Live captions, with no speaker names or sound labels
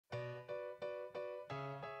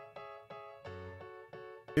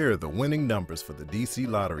Here are the winning numbers for the DC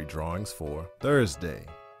Lottery drawings for Thursday,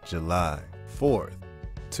 July 4th,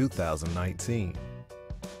 2019.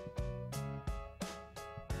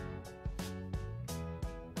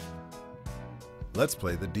 Let's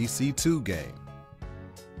play the DC2 game.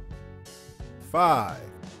 5,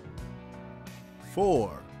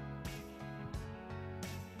 4.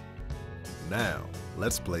 Now,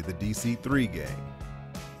 let's play the DC3 game.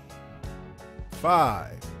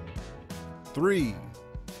 5, 3,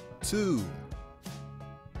 2.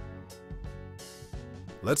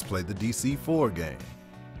 Let's play the DC4 game.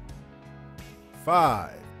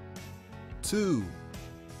 5, 2,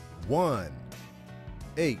 1,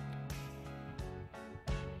 8.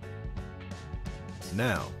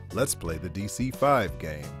 Now, let's play the DC5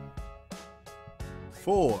 game.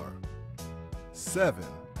 4, 7,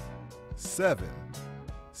 7,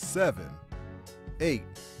 7, 8.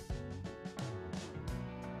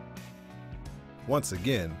 Once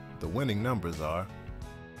again, the winning numbers are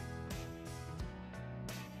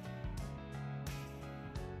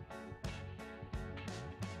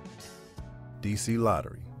DC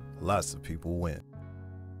Lottery. Lots of people win.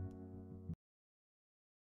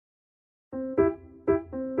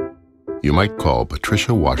 You might call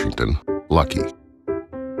Patricia Washington lucky.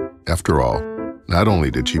 After all, not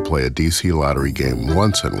only did she play a DC Lottery game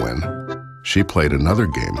once and win, she played another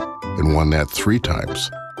game and won that 3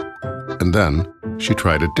 times. And then she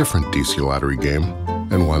tried a different DC Lottery game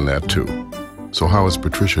and won that too. So how is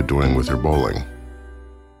Patricia doing with her bowling?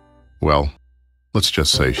 Well, let's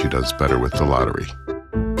just say she does better with the lottery.